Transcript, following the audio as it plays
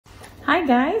Hi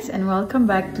guys, and welcome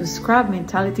back to Scrub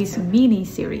Mentality's mini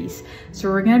series. So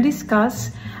we're going to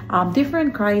discuss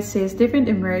different crises, different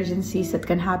emergencies that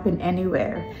can happen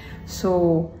anywhere.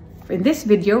 So in this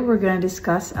video, we're going to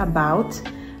discuss about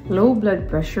low blood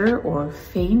pressure or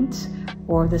faint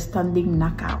or the standing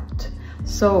knockout.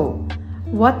 So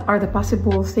what are the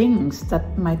possible things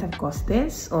that might have caused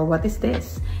this, or what is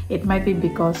this? It might be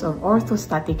because of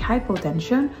orthostatic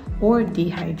hypotension or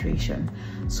dehydration.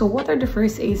 So what are the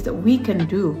first aids that we can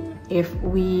do if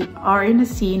we are in a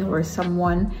scene where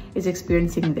someone is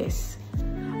experiencing this?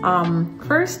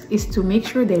 First is to make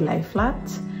sure they lie flat,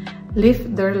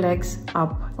 lift their legs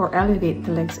up or elevate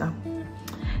the legs up.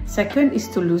 Second is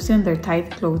to loosen their tight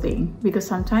clothing, because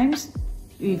sometimes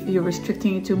if you're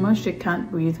restricting it too much, they can't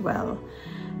breathe well.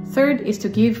 Third is to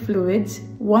give fluids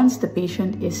once the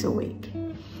patient is awake.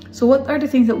 So what are the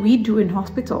things that we do in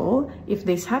hospital if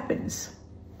this happens?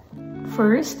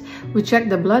 First, we check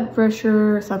the blood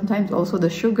pressure, sometimes also the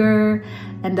sugar,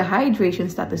 and the hydration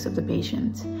status of the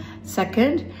patient.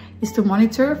 Second is to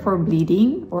monitor for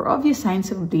bleeding or obvious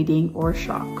signs of bleeding or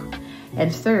shock.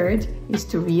 And third is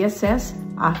to reassess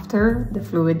after the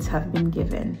fluids have been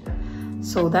given.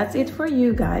 So that's it for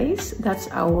you guys. That's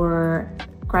our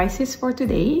crisis for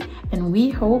today, and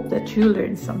we hope that you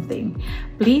learned something.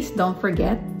 Please don't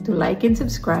forget to like and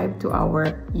subscribe to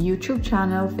our YouTube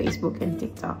channel, Facebook, and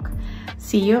TikTok.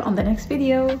 See you on the next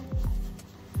video.